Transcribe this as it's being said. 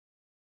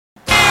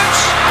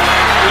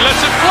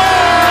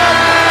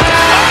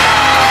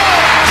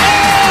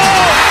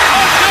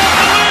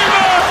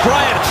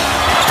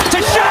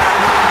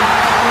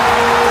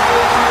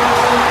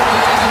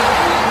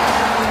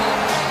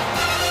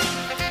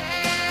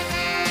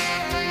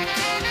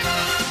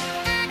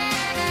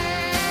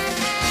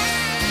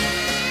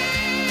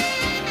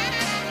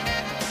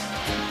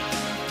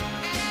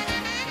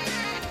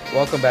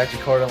Welcome back to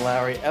Carter and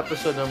Lowry,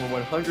 episode number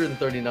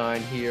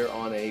 139 here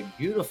on a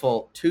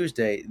beautiful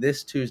Tuesday.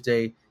 This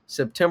Tuesday,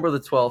 September the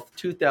 12th,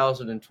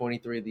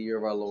 2023, the year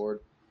of our Lord.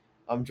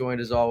 I'm joined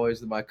as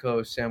always with my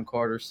co-host Sam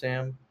Carter.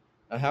 Sam,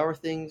 how are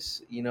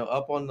things,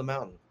 up on the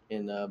mountain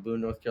in Boone,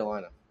 North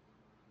Carolina?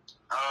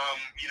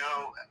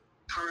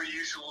 Per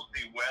usual,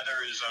 the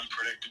weather is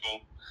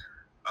unpredictable.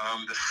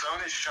 The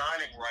sun is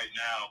shining right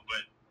now,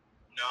 but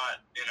not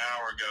an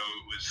hour ago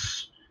it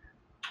was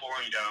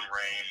pouring down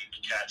rain,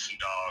 cats and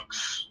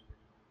dogs.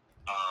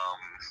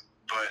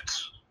 But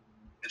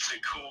it's a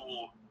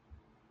cool,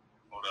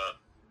 hold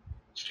up,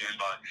 stand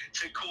by.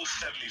 It's a cool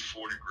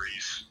 74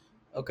 degrees.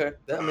 Okay,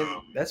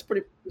 that's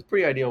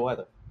pretty ideal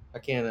weather. I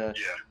can't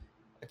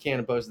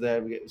oppose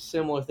that. We got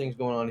similar things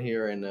going on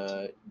here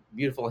in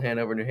beautiful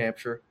Hanover, New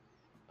Hampshire,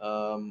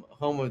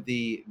 home of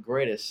the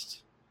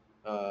greatest,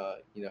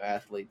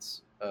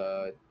 athletes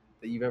that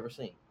you've ever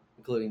seen,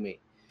 including me.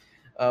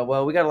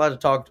 Well, we got a lot to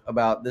talk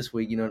about this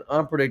week. An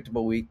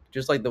unpredictable week,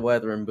 just like the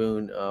weather in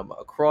Boone,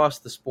 across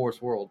the sports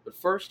world. But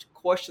first,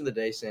 question of the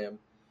day, Sam.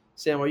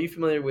 Sam, are you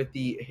familiar with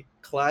the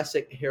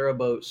classic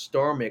Haribo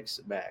Star Mix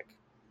bag?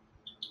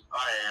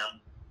 I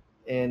am.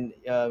 And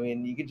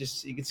you could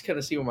kind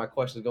of see where my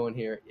question is going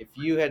here. If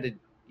you had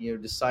to,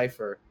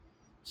 decipher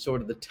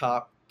sort of the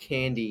top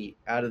candy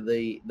out of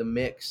the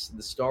mix,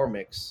 the Star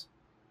Mix,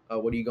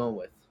 what are you going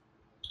with?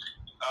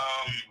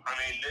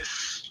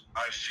 This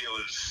I feel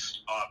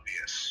is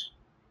obvious.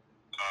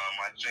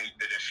 I think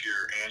that if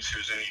your answer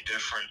is any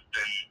different,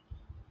 then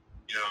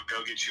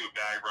go get you a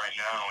bag right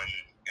now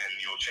and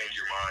you'll change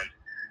your mind.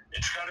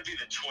 It's got to be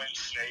the Twin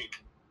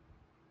Snake.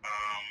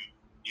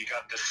 You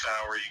got the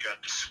sour, you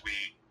got the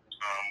sweet.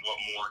 What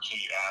more can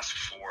you ask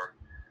for?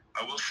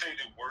 I will say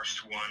the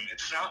worst one.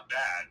 It's not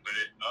bad, but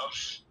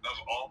of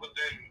all of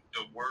them,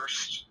 the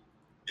worst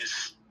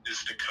is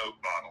the Coke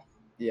bottle.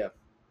 Yeah.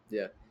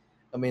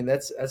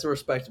 That's a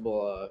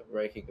respectable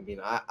ranking.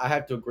 I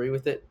have to agree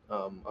with it.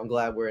 I'm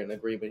glad we're in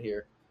agreement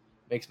here.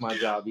 Makes my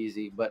job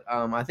easy. But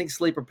I think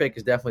sleeper pick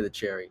is definitely the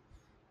cherry,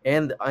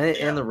 and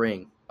the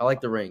ring. I like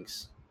the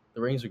rings.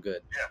 The rings are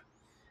good. Yeah,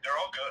 they're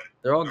all good.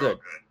 They're all good.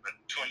 But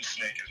Twin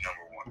Snake is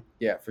number one.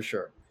 Yeah, for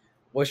sure.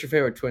 What's your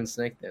favorite Twin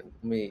Snake then?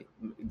 Let me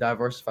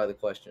diversify the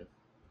question.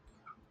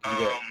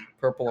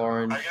 Purple,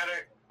 orange. I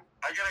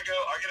gotta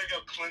go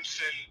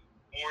Clemson,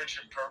 orange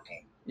and purple.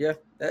 Yeah,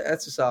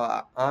 that's a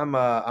solid.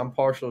 I'm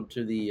partial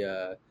to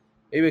the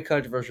maybe a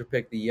controversial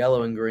pick, the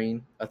yellow and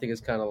green. I think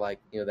it's kind of like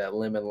that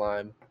lemon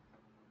lime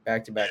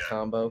back-to-back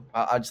combo.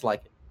 I just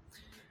like it.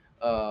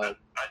 I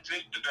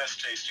think the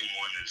best tasting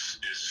one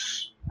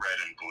is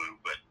red and blue,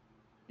 but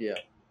yeah,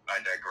 I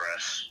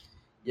digress.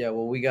 Yeah,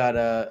 well, we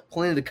got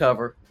plenty to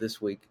cover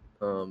this week.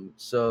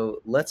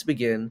 So let's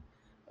begin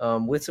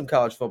with some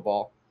college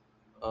football.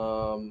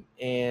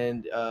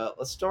 And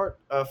let's start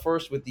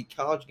first with the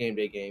college game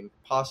day game,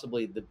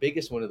 possibly the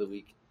biggest one of the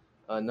week.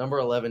 Number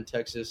 11,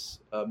 Texas,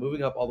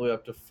 moving up all the way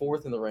up to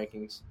fourth in the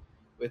rankings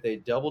with a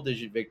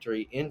double-digit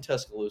victory in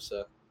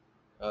Tuscaloosa.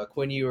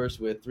 Quinn Ewers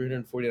with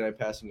 349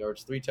 passing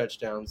yards, 3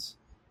 touchdowns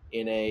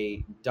in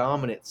a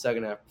dominant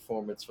second-half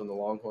performance from the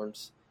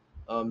Longhorns.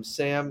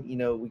 Sam,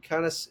 we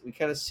kind of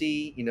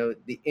see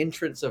the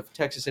entrance of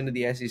Texas into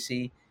the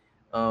SEC.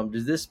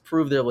 Does this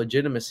prove their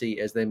legitimacy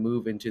as they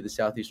move into the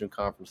Southeastern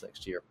Conference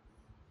next year?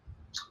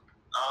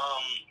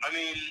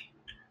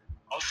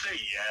 I'll say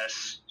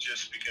yes,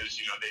 just because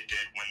they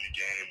did win the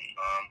game,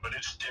 but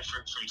it's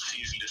different from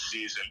season to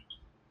season.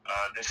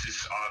 This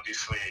is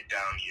obviously a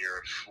down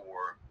year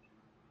for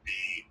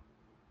the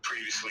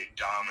previously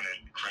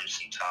dominant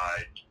Crimson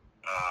Tide.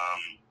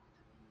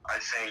 I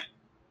think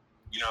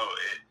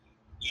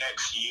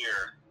next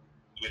year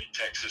with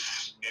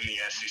Texas in the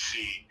SEC,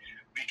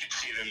 we could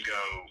see them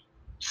go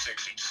 6-6,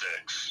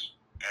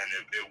 and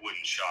it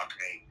wouldn't shock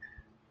me.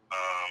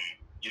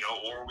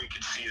 Or we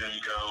could see them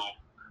go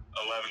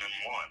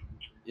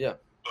 11-1. Yeah.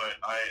 But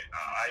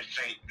I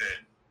think that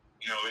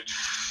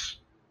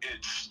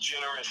it's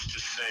generous to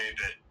say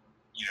that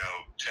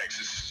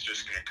Texas is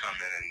just going to come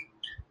in and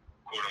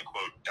quote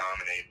unquote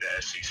dominate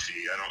the SEC.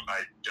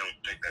 I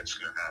don't think that's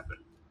going to happen.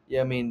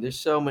 Yeah, there's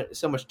so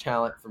much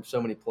talent from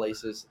so many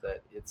places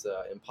that it's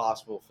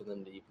impossible for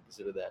them to even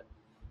consider that.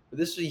 But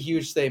this is a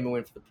huge statement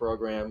win for the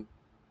program.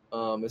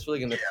 It's really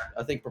going to,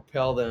 I think,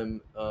 propel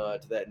them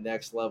to that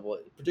next level,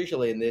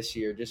 particularly in this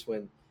year, just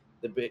when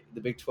the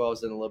Big 12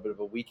 is in a little bit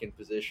of a weakened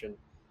position.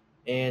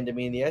 And,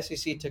 the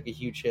SEC took a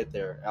huge hit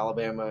there.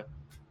 Alabama,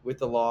 with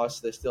the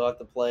loss, they still have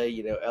to play,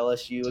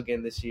 LSU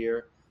again this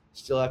year.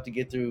 Still have to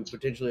get through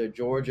potentially a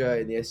Georgia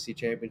in the SEC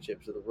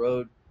championship. So the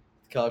road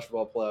to the college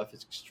football playoff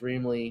is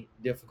extremely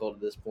difficult at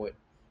this point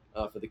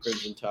for the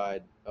Crimson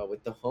Tide.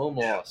 With the home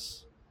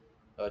loss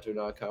to a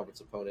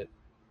non-conference opponent,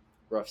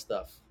 rough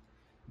stuff.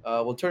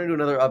 We'll turn to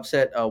another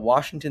upset.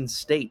 Washington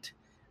State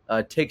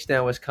takes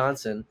down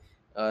Wisconsin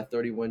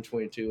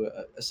 31-22.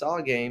 A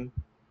solid game,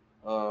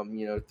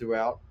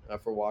 throughout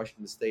for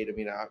Washington State.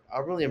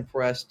 I'm really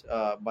impressed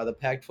by the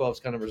Pac-12's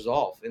kind of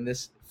resolve in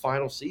this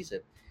final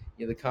season.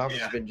 The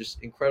conference has been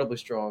just incredibly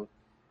strong.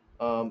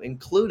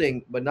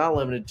 including but not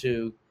limited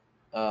to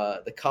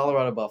the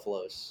Colorado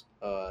Buffaloes.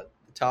 The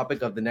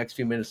topic of the next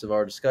few minutes of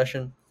our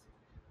discussion.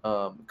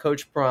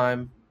 Coach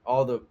Prime,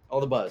 all the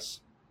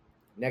buzz.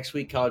 Next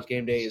week, College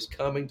Game Day is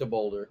coming to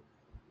Boulder.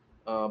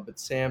 But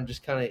Sam,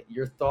 just kind of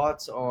your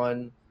thoughts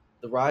on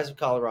the rise of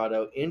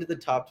Colorado into the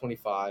top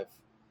 25.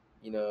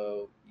 You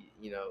know,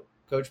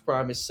 Coach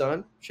Prime, his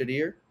son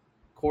Shadir,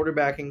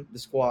 quarterbacking the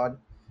squad.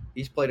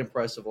 He's played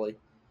impressively.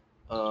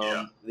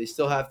 Yeah. They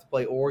still have to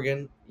play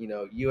Oregon,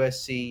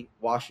 USC,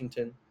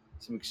 Washington,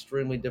 some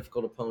extremely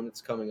difficult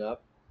opponents coming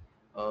up.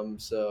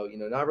 So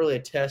not really a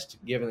test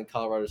given that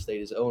Colorado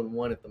State is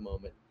 0-1 at the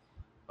moment.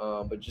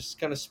 But just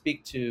kind of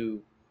speak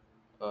to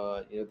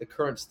the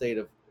current state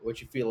of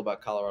what you feel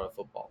about Colorado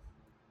football.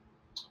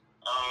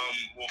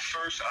 Well,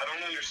 first, I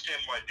don't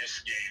understand why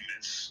this game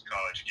is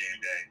College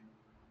Game Day.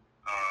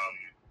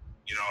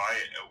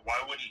 Why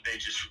wouldn't they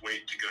just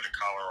wait to go to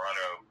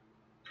Colorado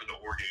for the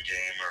Oregon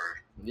game? Or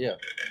yeah,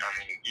 I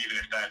mean, even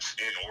if that's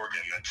in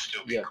Oregon, that'd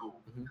still be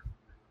cool. Mm-hmm.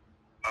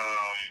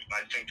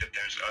 I think that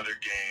there's other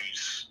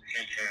games.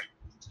 Hint, hint.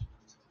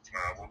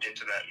 We'll get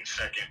to that in a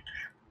second.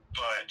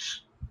 But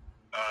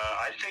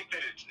I think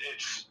that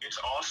it's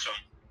awesome.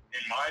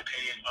 In my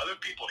opinion, other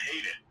people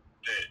hate it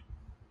that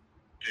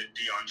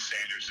Deion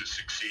Sanders is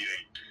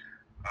succeeding.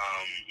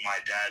 My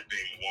dad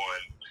being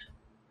one.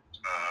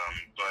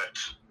 But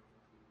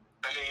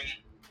I mean,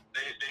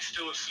 they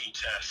still have some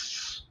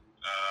tests.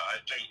 I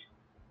think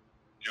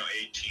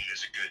 18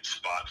 is a good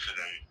spot for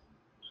them.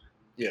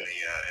 Yeah.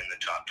 In the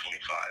top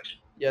 25.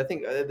 Yeah, I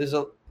think there's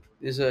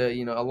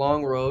a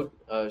long road.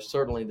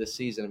 Certainly this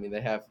season. I mean,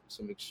 they have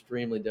some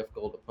extremely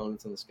difficult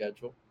opponents on the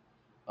schedule.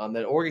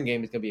 That Oregon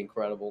game is going to be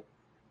incredible.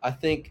 I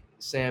think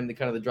Sam,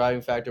 the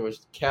driving factor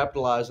was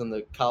capitalize on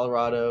the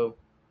Colorado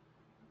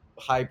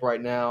hype right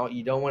now.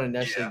 You don't want to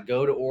necessarily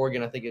go to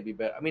Oregon. I think it'd be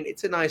better. I mean,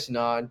 it's a nice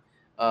nod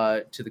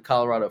to the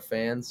Colorado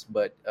fans,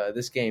 but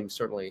this game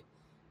certainly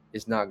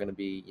is not going to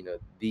be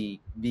the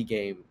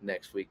game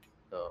next week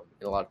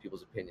in a lot of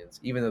people's opinions,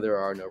 even though there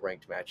are no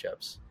ranked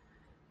matchups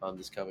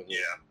this coming week.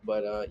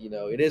 But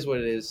it is what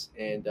it is,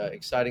 and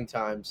exciting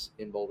times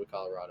in Boulder,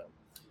 Colorado.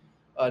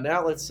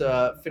 Now let's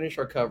finish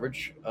our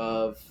coverage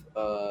of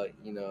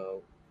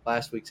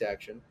last week's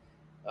action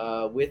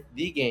with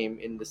the game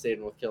in the state of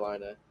North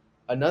Carolina.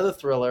 Another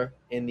thriller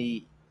in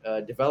the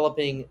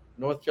developing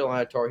North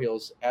Carolina Tar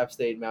Heels App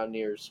State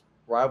Mountaineers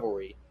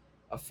rivalry,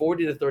 a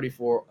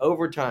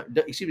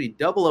 40-34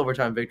 double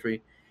overtime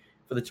victory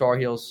for the Tar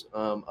Heels.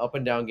 Up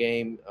and down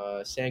game.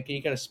 Sam, can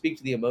you kind of speak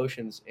to the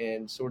emotions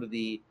and sort of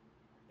the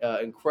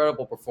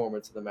incredible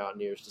performance of the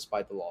Mountaineers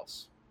despite the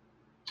loss?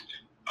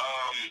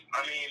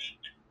 I mean,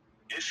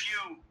 if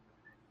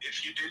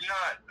you did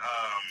not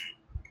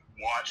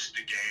watch the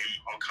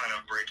game, I'll kind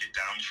of break it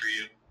down for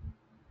you.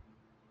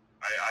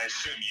 I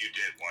assume you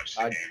did watch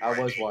the game. I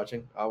was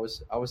watching. I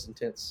was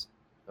intense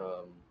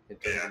in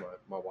terms of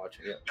my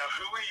watching. Yeah. Now,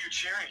 who were you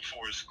cheering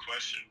for? Is the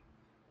question.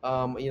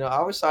 I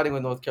was siding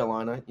with North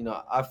Carolina.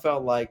 I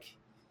felt like,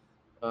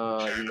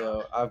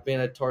 I've been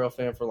a Tar Heel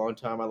fan for a long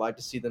time. I like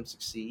to see them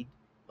succeed.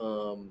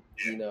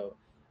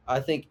 I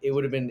think it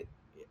would have been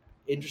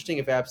interesting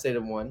if App State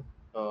had won.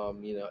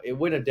 It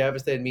wouldn't have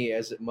devastated me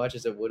as much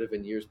as it would have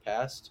in years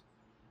past.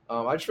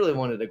 I just really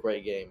wanted a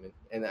great game,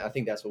 and I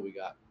think that's what we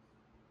got.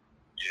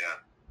 Yeah.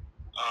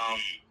 I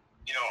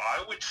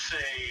would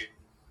say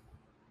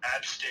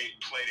App State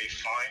played a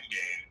fine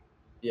game.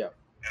 Yeah.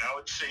 And I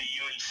would say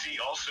UNC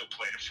also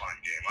played a fine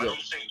game. I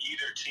don't think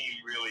either team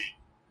really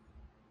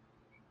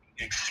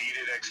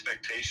exceeded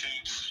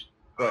expectations.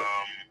 Right.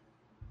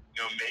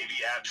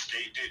 Maybe App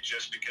State did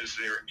just because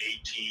they're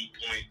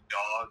 18-point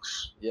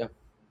dogs. Yeah.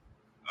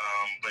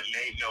 But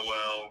Nate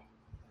Noel,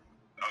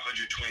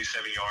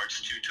 127 yards,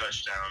 2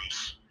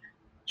 touchdowns.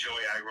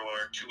 Joey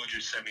Aguilar,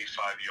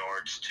 275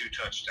 yards, 2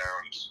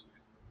 touchdowns.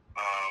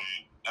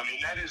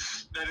 That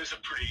is a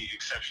pretty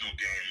exceptional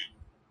game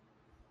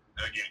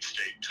against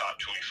a top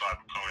 25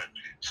 opponent,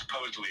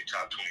 supposedly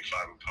top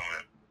 25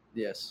 opponent.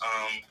 Yes.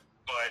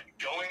 But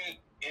going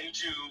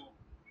into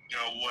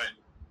what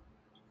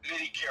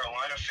many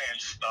Carolina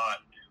fans thought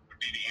would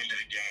be the end of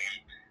the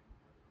game,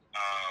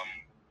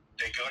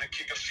 they go to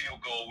kick a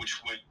field goal,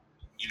 which would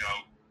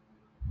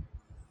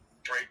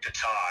break the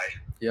tie.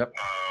 Yep.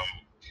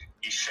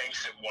 He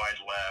shanks it wide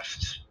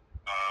left.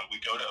 We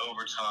go to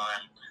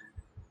overtime.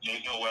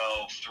 Nate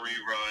Noel, 3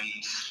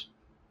 runs,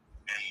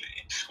 and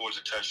it scores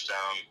a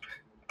touchdown.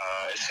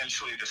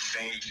 Essentially the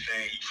same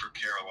thing for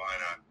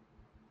Carolina.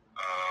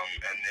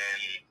 And then,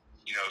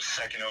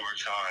 second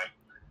overtime,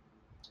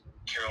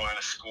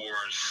 Carolina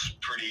scores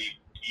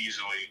pretty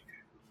easily.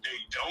 They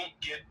don't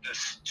get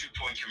this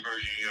 2-point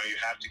conversion. You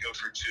have to go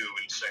for 2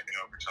 in second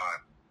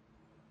overtime.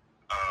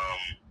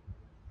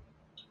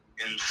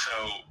 And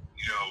so,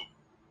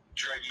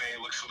 Drake May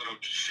looks a little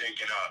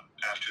shaken up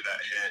after that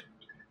hit.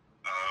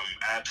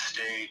 App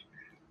State,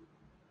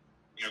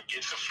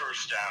 gets a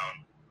first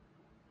down.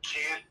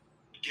 Can't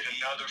get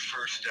another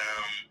first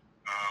down.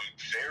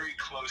 Very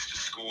close to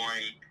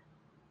scoring.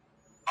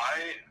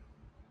 I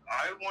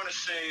want to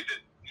say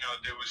that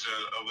there was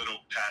a little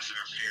passive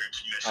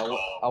interference missed I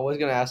call. was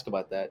going to ask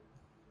about that.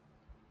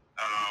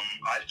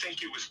 I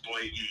think it was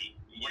blatant.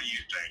 What do you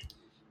think?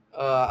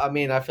 I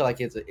mean, I feel like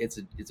it's a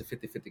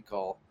 50-50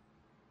 call.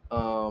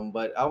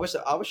 But I was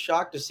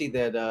shocked to see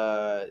that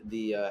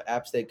the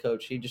App State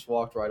coach, he just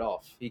walked right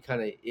off. He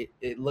kind of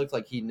it looked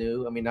like he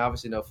knew. I mean,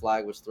 obviously no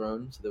flag was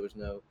thrown, so there was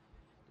no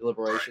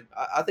deliberation.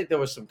 I think there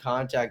was some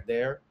contact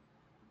there.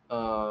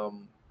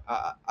 Um,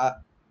 I, I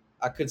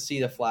I could see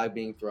the flag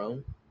being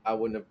thrown. I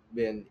wouldn't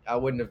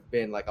have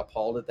been like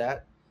appalled at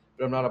that,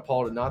 but I'm not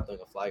appalled at not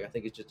throwing a flag. I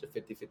think it's just a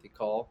 50-50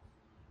 call,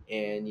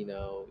 and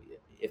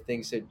if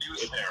things had He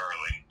was there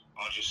early.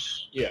 I'll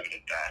just yeah leave it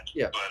at that.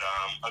 yeah.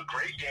 But a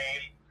great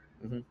game.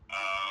 Mm-hmm.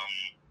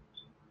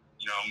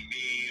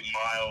 Me,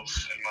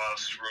 Miles, and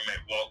Miles'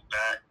 roommate walked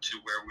back to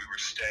where we were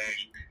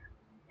staying.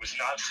 Was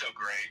not so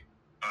great.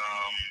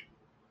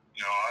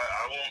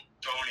 I won't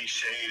throw any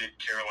shade at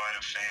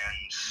Carolina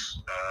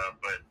fans,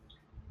 but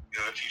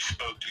if you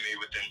spoke to me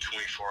within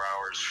 24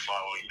 hours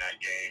following that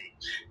game,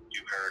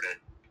 you heard it.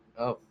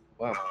 Oh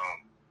wow.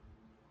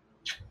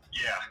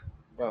 Yeah.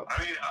 Wow.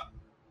 I mean,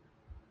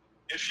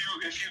 if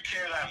you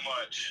care that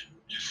much,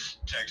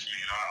 just text me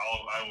and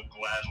I will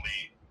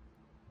gladly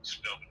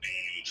spill the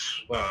beans.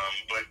 Wow.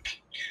 But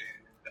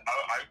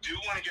I do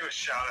want to give a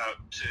shout out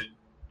to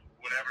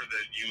whatever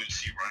the UNC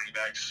running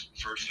back's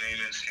first name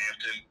is,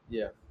 Hampton.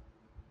 Yeah.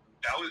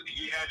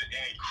 He had an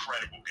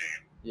incredible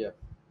game. Yeah.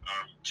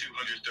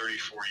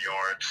 234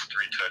 yards,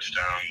 3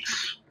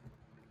 touchdowns.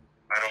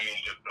 I don't mean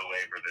to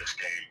belabor this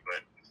game,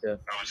 but yeah.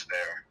 I was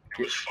there.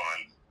 It was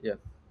fun. Yeah.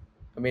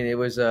 I mean, it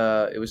was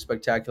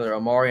spectacular.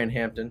 Amari and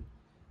Hampton.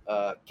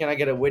 Can I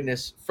get a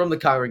witness from the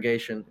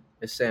congregation?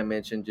 As Sam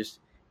mentioned, just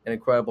an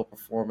incredible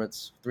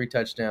performance. 3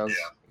 touchdowns,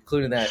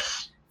 including that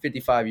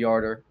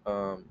 55-yarder.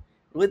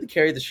 Really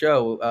carried the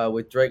show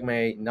with Drake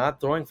May not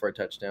throwing for a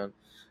touchdown.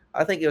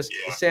 I think it was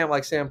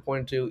Sam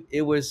pointed to.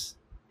 It was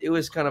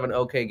kind of an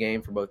okay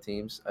game for both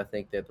teams. I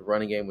think that the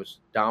running game was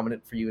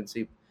dominant for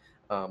UNC,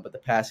 but the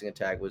passing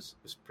attack was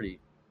pretty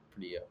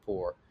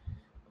poor.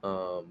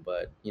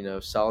 But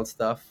solid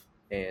stuff.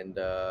 And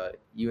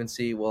UNC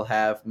will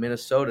have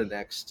Minnesota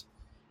next,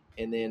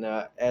 and then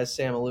as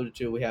Sam alluded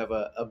to, we have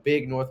a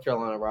big North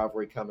Carolina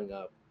rivalry coming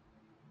up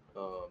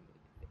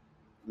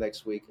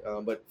next week.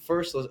 But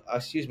first,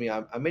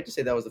 I meant to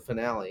say that was the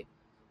finale.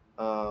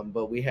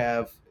 But we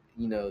have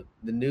the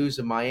news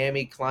of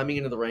Miami climbing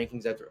into the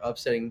rankings after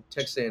upsetting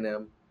Texas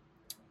A&M.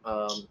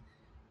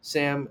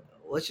 Sam,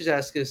 let's just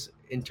ask this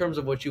in terms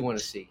of what you want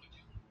to see.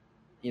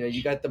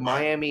 You got the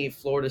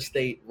Miami-Florida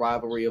State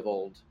rivalry of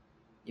old.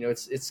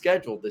 It's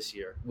scheduled this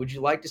year. Would you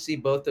like to see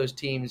both those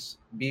teams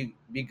be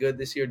good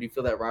this year? Or do you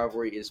feel that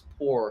rivalry is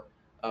poor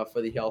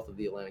for the health of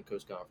the Atlantic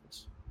Coast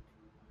Conference?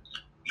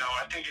 No,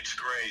 I think it's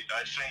great.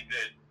 I think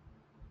that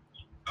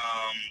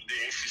the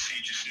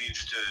ACC just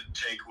needs to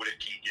take what it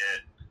can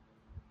get,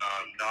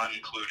 not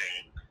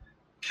including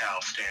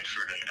Cal,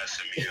 Stanford, and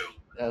SMU.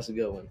 That's a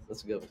good one.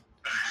 So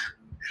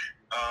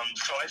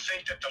I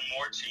think that the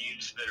more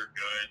teams that are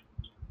good,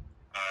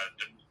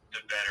 the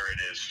better it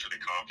is for the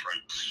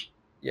conference.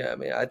 Yeah, I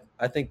mean,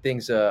 I think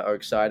things are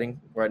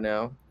exciting right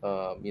now.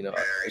 A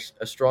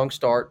strong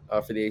start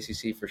for the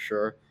ACC for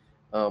sure.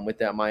 With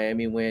that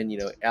Miami win,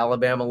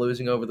 Alabama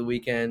losing over the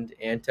weekend,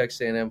 and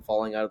Texas A&M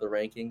falling out of the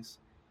rankings.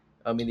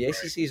 I mean, the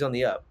ACC is on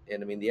the up,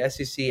 and I mean the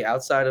SEC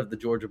outside of the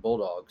Georgia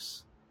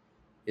Bulldogs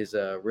is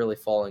really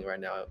falling right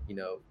now.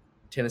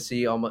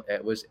 Tennessee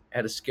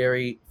had a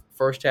scary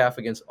first half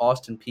against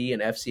Austin Peay,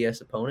 an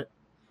FCS opponent.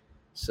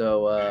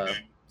 So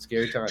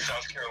scary time.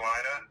 South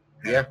Carolina.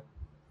 Yeah.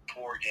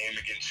 Poor game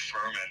against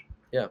Furman.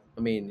 Yeah, I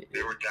mean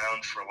they were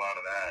down for a lot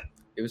of that.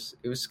 It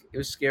was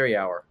scary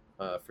hour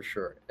for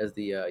sure, as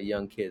the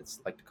young kids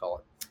like to call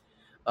it.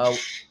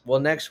 Well,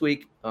 next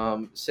week,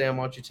 Sam,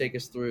 why don't you take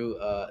us through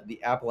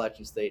the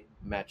Appalachian State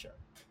matchup?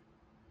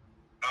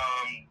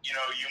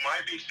 You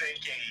might be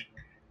thinking,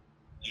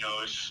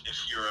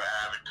 if you're an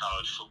avid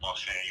college football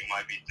fan, you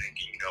might be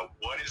thinking,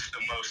 what is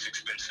the most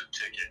expensive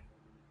ticket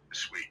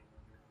this week?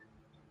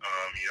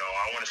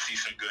 I want to see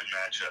some good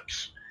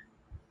matchups.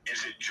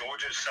 Is it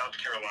Georgia, South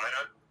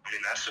Carolina? I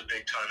mean, that's a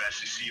big-time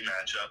SEC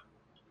matchup.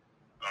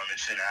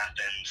 It's in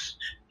Athens.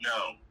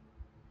 No,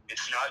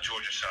 it's not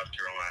Georgia, South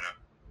Carolina.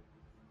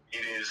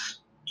 It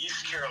is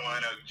East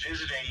Carolina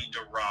visiting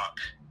the Rock.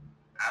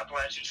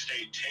 Appalachian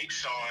State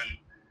takes on,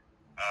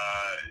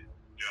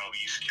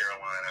 East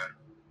Carolina.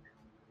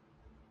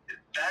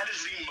 That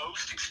is the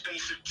most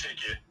expensive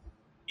ticket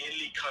in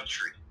the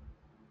country.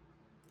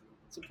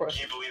 It's impressive.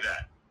 Can you believe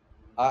that?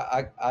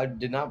 I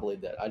did not believe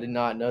that. I did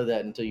not know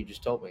that until you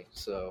just told me.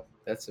 So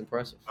that's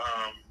impressive.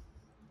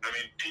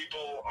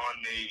 People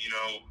on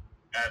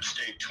the App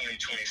State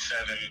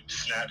 2027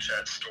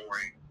 Snapchat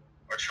story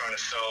are trying to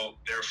sell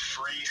their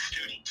free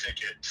student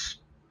tickets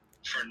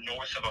for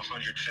north of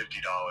 $150.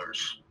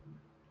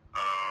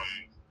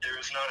 There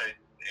is not a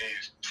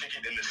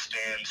ticket in the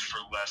stands for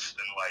less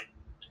than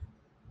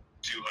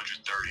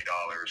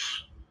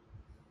 $230.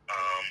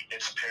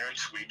 It's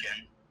Parents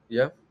Weekend.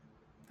 Yeah,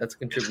 that's a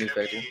contributing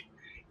factor.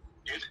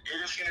 it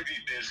is going to be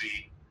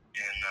busy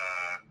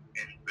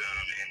in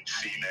Boone and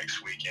C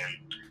next weekend,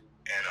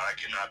 and I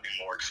cannot be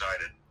more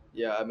excited.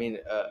 Yeah, I mean,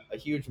 a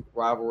huge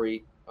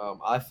rivalry.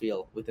 I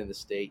feel within the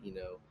state, and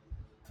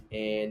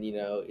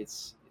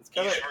it's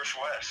kind of East versus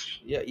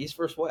West. yeah, East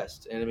versus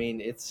West, and I mean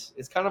it's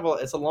kind of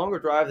a longer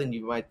drive than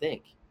you might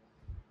think.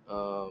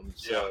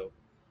 So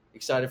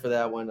excited for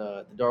that one.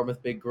 The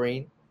Dartmouth Big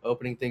Green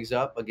opening things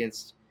up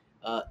against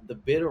the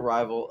bitter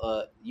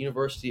rival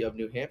University of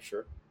New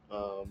Hampshire.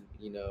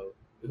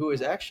 Who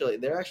is actually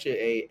they're actually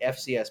a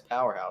FCS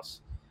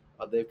powerhouse.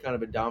 They've kind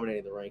of been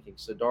dominating the rankings.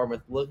 So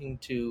Dartmouth looking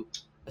to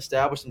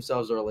establish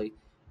themselves early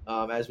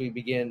as we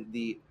begin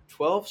the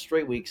 12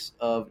 straight weeks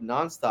of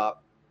nonstop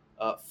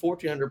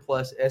 1400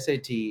 plus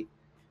SAT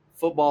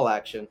football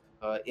action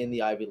in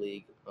the Ivy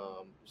League.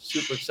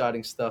 Super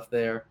exciting stuff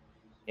there.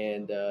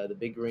 And the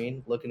Big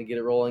Green looking to get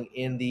it rolling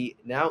in the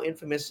now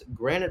infamous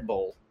Granite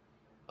Bowl.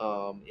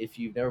 If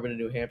you've never been to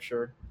New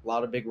Hampshire, a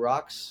lot of big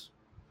rocks.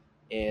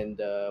 And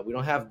we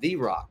don't have the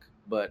rock,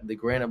 but the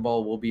Granite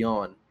Bowl will be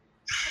on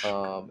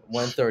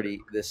 1:30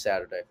 this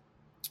Saturday.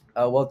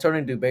 Well,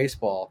 turning to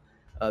baseball,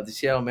 the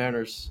Seattle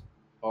Mariners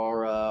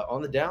are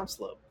on the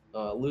downslope,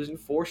 losing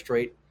four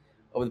straight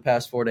over the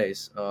past 4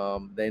 days.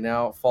 They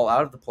now fall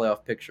out of the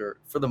playoff picture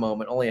for the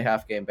moment, only a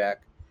half game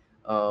back.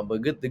 But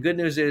the good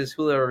news is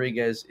Julio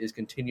Rodriguez is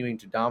continuing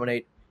to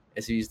dominate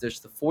as he's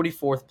just the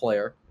 44th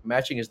player,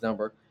 matching his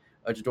number,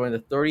 to join the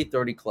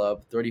 30-30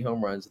 club, 30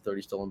 home runs, and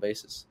 30 stolen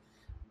bases.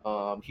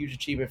 Huge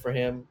achievement for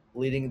him,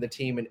 leading the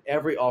team in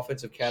every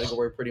offensive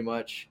category pretty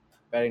much,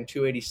 batting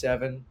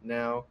 287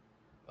 now,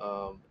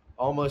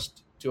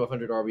 almost to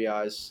 100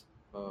 RBIs.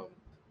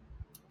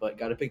 But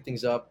got to pick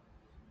things up.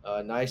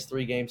 Nice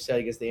 3-game set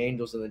against the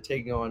Angels, and then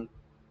taking on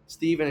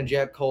Steven and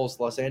Jack Cole's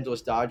Los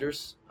Angeles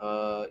Dodgers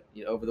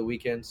over the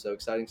weekend. So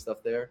exciting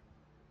stuff there.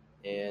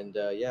 And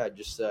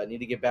just need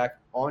to get back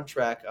on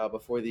track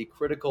before the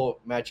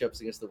critical matchups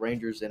against the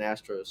Rangers and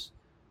Astros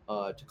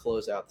to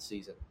close out the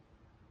season.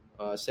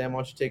 Sam, why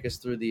don't you take us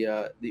through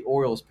the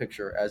Orioles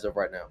picture as of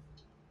right now?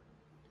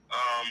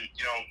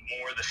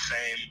 More of the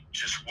same,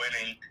 just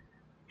winning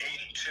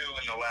 8-2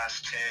 in the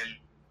last 10.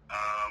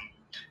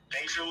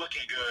 Things are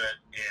looking good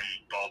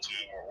in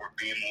Baltimore, or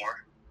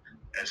B-more,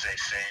 as they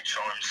say,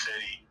 Charm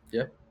City.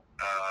 Yep.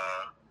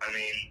 I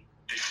mean,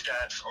 the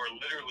stats are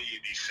literally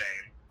the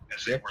same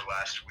as they were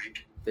last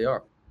week. They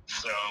are.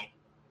 So,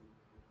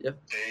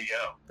 yep.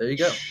 There you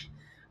go.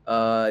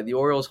 The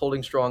Orioles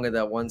holding strong at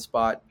that one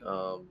spot.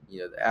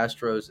 The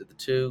Astros at the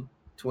 2,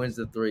 Twins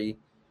at the 3,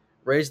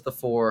 Rays at the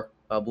 4,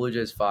 Blue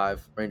Jays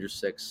 5, Rangers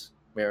 6,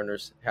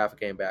 Mariners half a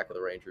game back of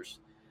the Rangers.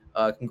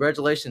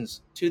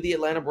 Congratulations to the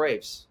Atlanta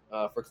Braves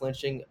for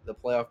clinching the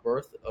playoff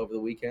berth over the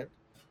weekend.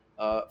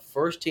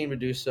 First team to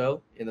do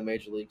so in the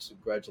major leagues.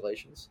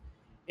 Congratulations.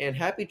 And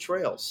happy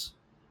trails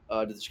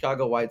to the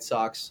Chicago White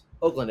Sox,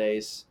 Oakland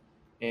A's,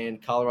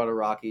 and Colorado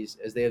Rockies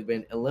as they have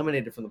been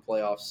eliminated from the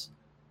playoffs.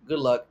 Good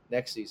luck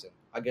next season.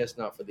 I guess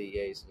not for the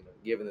A's,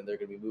 given that they're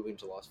going to be moving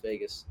to Las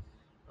Vegas.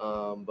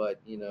 But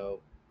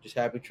just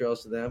happy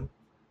trails to them,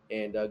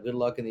 and good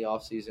luck in the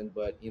offseason.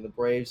 But the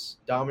Braves,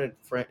 dominant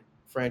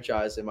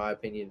franchise, in my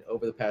opinion,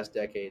 over the past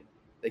decade.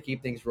 They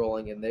keep things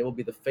rolling, and they will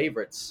be the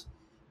favorites,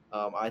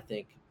 I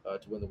think,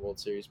 to win the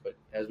World Series. But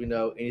as we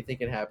know, anything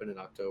can happen in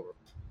October.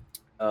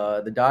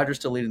 The Dodgers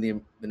still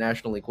leading the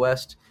National League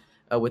West,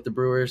 with the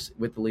Brewers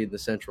with the lead in the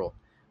Central.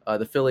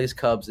 The Phillies,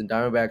 Cubs, and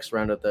Diamondbacks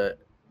round out the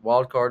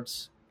wild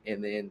cards,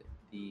 and then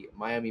the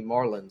Miami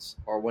Marlins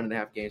are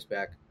 1.5 games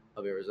back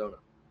of Arizona.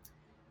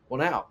 Well,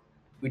 now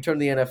we turn to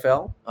the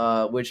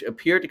NFL, which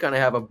appeared to kind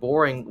of have a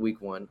boring week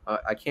one.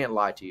 I can't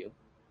lie to you.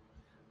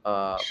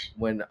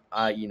 When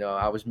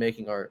I was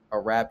making our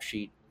rap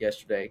sheet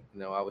yesterday,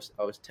 I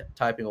was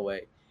typing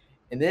away,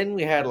 and then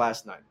we had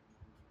last night.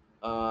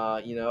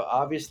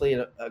 Obviously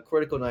a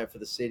critical night for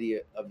the city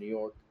of New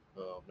York.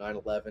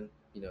 9/11.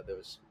 There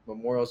was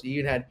memorials. You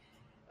even had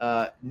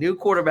new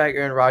quarterback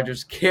Aaron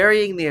Rodgers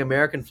carrying the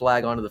American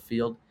flag onto the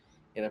field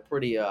in a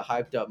pretty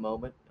hyped up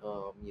moment.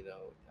 I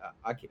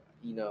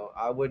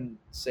wouldn't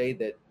say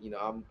that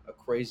I'm a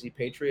crazy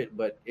patriot,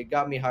 but it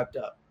got me hyped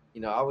up.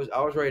 I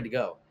was ready to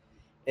go.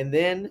 And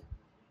then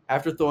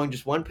after throwing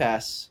just one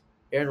pass,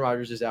 Aaron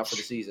Rodgers is out for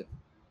the season.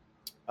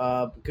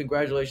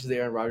 Congratulations to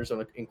Aaron Rodgers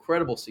on an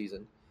incredible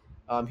season.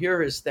 Here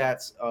are his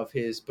stats of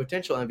his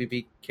potential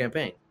MVP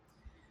campaign.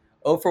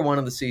 0 for 1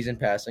 of the season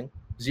passing,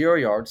 0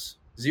 yards,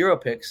 0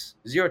 picks,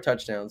 0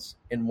 touchdowns,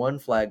 and 1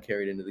 flag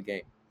carried into the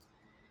game.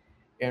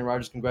 Aaron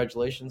Rodgers,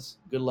 congratulations.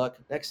 Good luck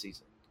next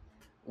season.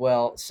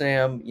 Well,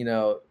 Sam,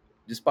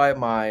 despite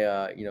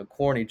my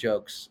corny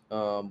jokes,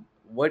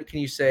 what can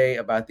you say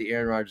about the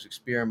Aaron Rodgers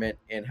experiment,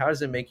 and how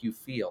does it make you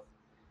feel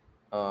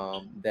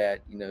that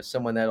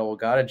someone that old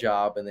got a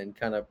job and then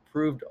kind of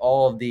proved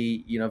all of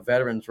the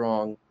veterans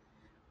wrong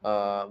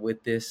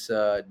with this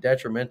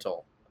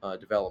detrimental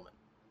development?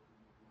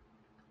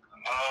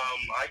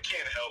 I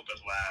can't help but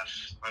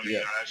laugh. I mean,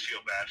 I feel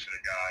bad for the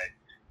guy.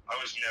 I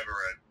was never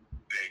a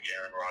big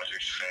Aaron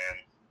Rodgers fan.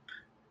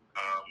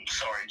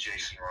 Sorry,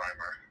 Jason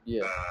Reimer.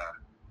 Yeah.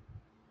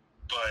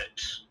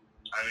 but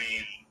I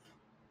mean,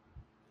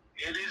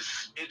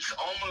 it's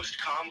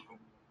almost comical,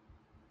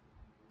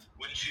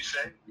 wouldn't you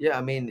say? Yeah,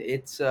 I mean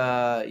it's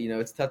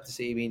it's tough to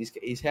see. I mean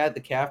he's had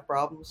the calf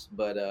problems,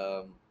 but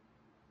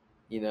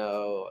he's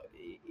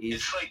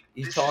It's like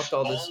he's talked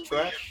all this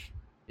trash.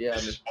 Yeah,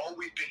 this is all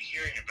we've been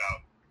hearing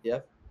about. Yeah.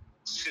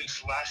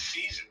 Since last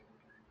season,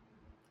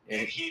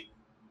 and he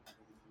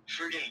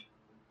friggin'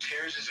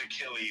 tears his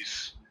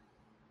Achilles.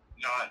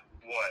 Not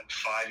what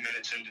 5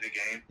 minutes into the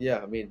game. Yeah,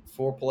 I mean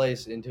 4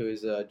 plays into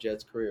his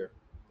Jets career,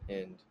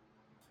 and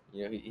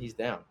he's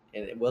down.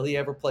 And will he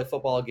ever play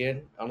football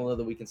again? I don't know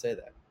that we can say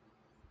that.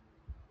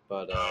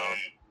 But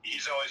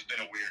he's always been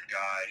a weird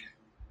guy.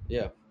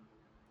 Yeah,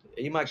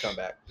 he might come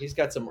back. He's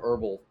got some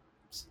herbal,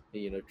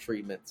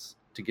 treatments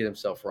to get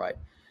himself right.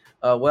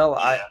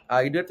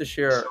 I do have to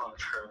share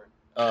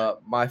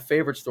my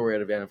favorite story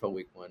out of NFL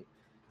Week 1.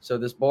 So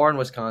this bar in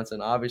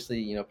Wisconsin,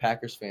 obviously,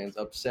 Packers fans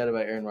upset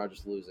about Aaron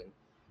Rodgers losing.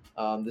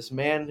 This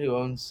man who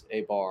owns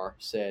a bar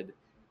said,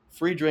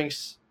 "Free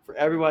drinks for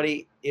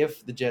everybody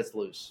if the Jets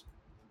lose."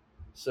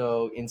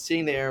 So in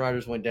seeing that Aaron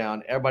Rodgers went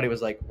down, everybody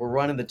was like, "We're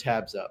running the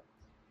tabs up."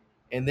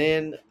 And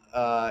then,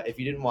 if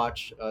you didn't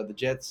watch, the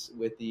Jets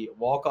with the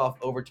walk-off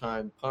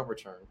overtime punt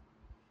return,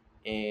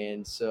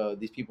 and so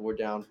these people were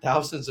down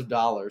thousands of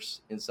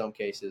dollars in some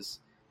cases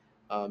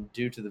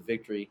due to the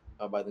victory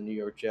by the New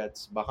York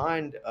Jets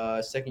behind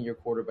second-year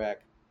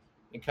quarterback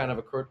and kind of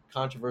a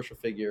controversial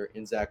figure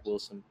in Zach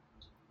Wilson.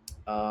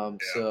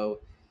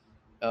 So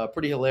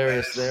pretty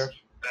hilarious there.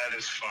 That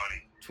is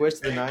funny.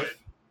 Twist of the knife.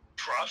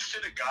 Props to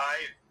the guy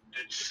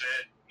that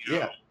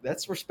said,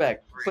 that's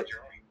respect.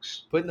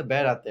 Putting the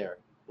bet out there,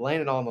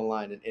 laying it on the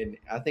line, and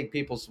I think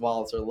people's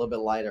wallets are a little bit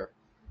lighter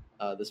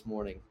this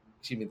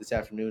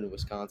afternoon in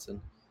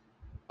Wisconsin.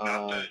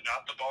 Not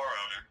the bar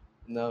owner.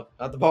 No,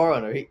 not the bar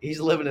owner. He's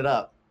living it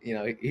up.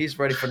 He's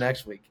ready for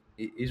next week.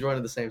 He's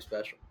running the same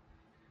special.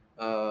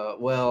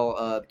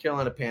 The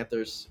Carolina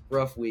Panthers,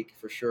 rough week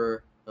for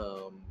sure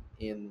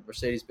in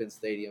Mercedes-Benz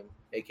Stadium,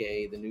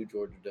 a.k.a. the new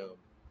Georgia Dome.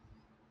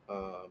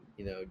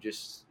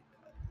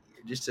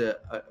 Just a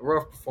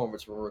rough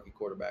performance from a rookie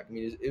quarterback. I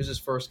mean, it was his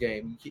first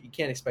game. You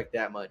can't expect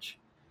that much.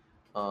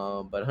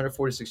 But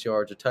 146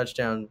 yards, a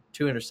touchdown,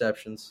 2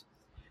 interceptions.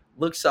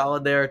 Looked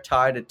solid there,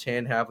 tied at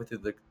 10 halfway through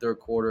the third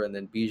quarter, and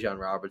then Bijan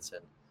Robinson.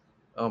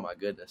 Oh, my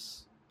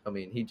goodness. I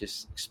mean, he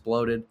just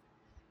exploded.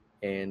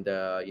 And,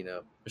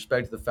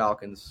 respect to the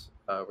Falcons.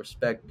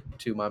 Respect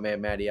to my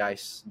man Matty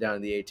Ice down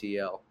in the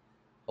ATL,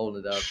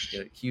 holding it up.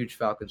 Huge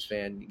Falcons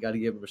fan. You got to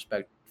give him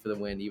respect for the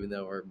win, even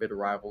though we're bitter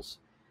rivals.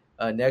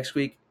 Next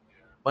week,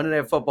 Monday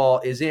Night Football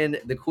is in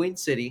the Queen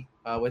City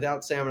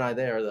without Sam and I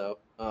there, though,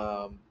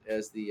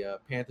 as the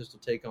Panthers will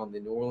take on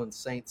the New Orleans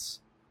Saints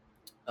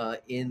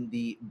in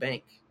the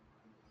Bank.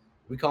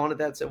 We calling it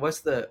that? So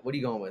what are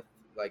you going with?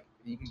 Like,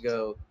 you could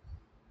go,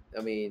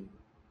 I mean.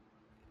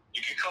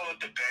 You could call it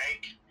the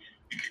Bank.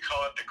 You could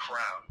call it the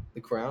Crown.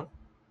 The Crown?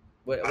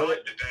 I like the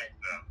Bank,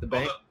 though. The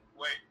Bank?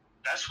 Wait,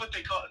 that's what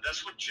they call it.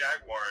 That's what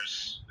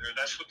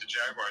that's what the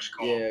Jaguars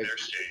call their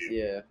stadium.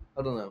 Yeah,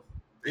 I don't know.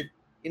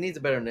 It needs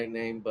a better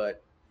nickname,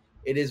 but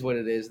it is what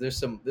it is. There's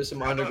some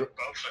underground.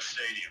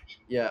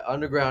 Yeah,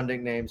 underground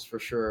nicknames for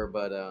sure,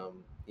 but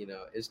in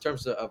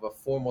terms of a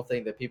formal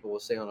thing that people will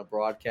say on a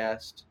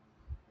broadcast,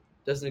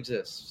 doesn't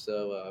exist.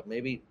 So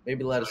maybe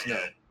let us know.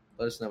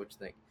 Let us know what you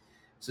think.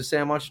 So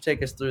Sam, why don't you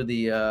take us through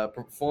the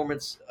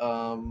performance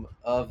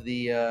of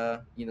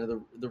the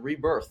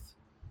rebirth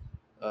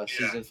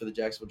season for the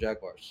Jacksonville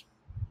Jaguars?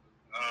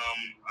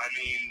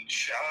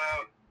 Shout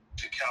out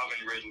to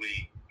Calvin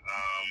Ridley.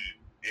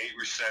 8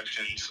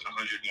 receptions,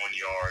 101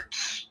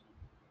 yards.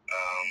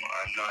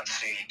 I'm not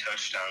seeing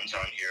touchdowns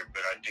on here,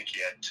 but I think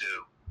he had 2.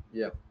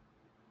 Yeah.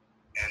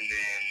 And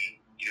then,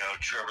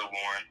 Trevor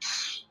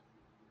Lawrence,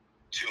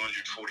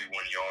 241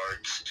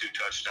 yards, 2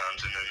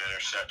 touchdowns, and an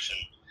interception.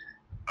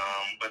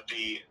 But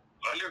the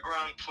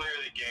underground player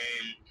of the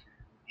game,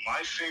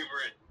 my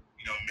favorite,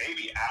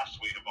 maybe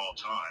athlete of all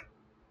time,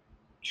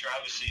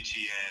 Travis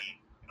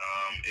Etienne.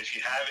 If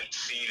you haven't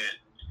seen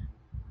it,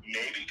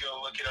 maybe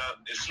go look it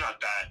up. It's not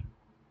that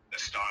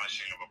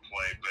astonishing of a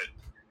play, but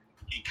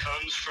he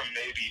comes from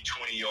maybe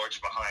 20 yards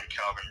behind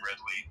Calvin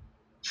Ridley,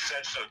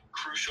 sets a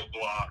crucial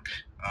block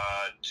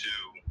to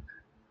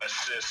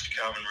assist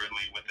Calvin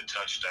Ridley with the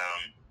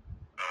touchdown.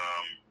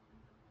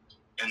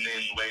 And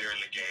then later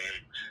in the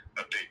game,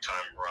 a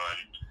big-time run,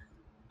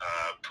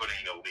 putting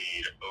the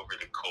lead over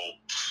the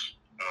Colts.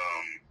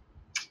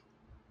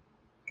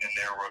 And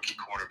their rookie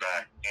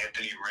quarterback,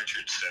 Anthony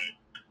Richardson.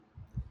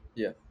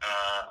 Yeah.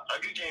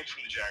 A good game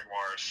from the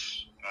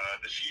Jaguars.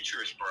 The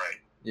future is bright.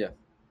 Yeah,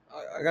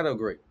 I got to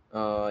agree.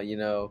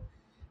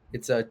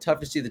 It's tough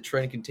to see the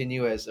trend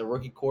continue as a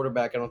rookie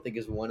quarterback. I don't think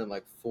has won in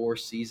like 4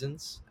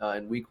 seasons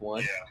in week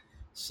 1. Yeah.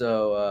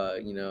 So,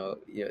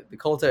 the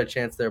Colts had a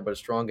chance there, but a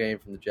strong game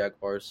from the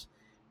Jaguars.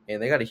 And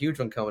they got a huge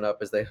one coming up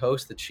as they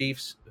host the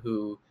Chiefs,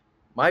 who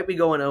might be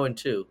going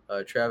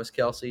 0-2. Travis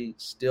Kelce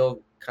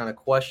still kind of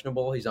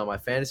questionable. He's on my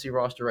fantasy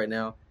roster right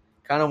now.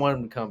 Kind of want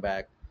him to come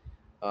back.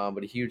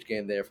 But a huge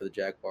game there for the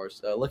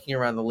Jaguars. Looking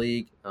around the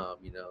league,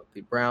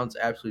 the Browns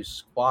absolutely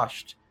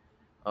squashed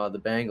the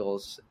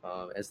Bengals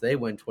as they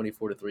win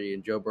 24-3,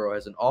 and Joe Burrow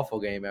has an awful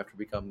game after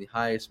becoming the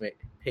highest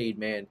paid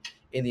man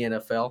in the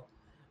NFL.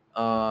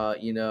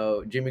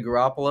 Jimmy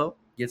Garoppolo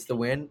gets the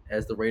win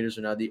as the Raiders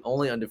are now the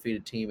only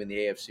undefeated team in the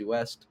AFC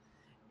West,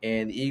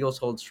 and the Eagles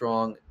hold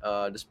strong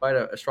despite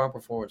a strong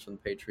performance from the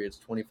Patriots,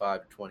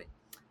 25-20.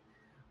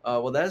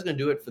 Well, that is going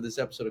to do it for this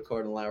episode of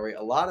Cardinal Lowry.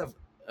 A lot of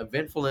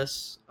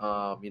eventfulness,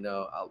 a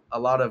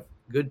lot of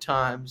good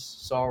times,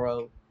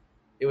 sorrow.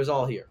 It was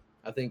all here.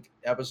 I think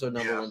episode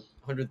number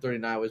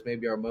 139 was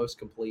maybe our most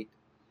complete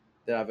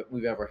that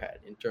we've ever had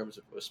in terms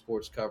of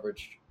sports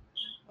coverage.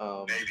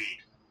 Maybe.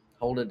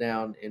 Hold it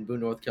down in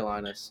Boone, North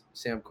Carolina,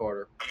 Sam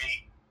Carter. I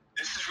mean,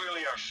 this is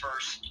really our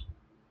first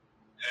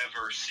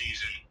ever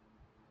season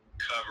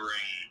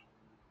covering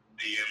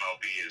the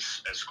MLB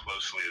as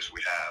closely as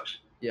we have.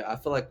 Yeah, I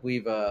feel like we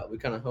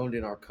kind of honed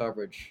in our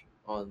coverage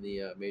on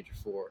the Major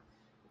Four.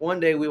 One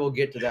day we will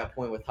get to that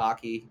point with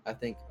hockey. I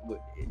think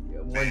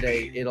one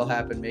day it'll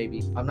happen.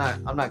 Maybe I'm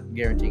not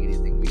guaranteeing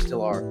anything. We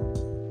still are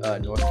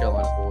North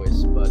Carolina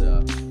boys, but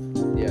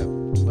yeah,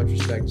 much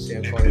respect to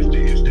Sam Carter. If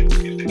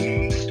the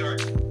game starts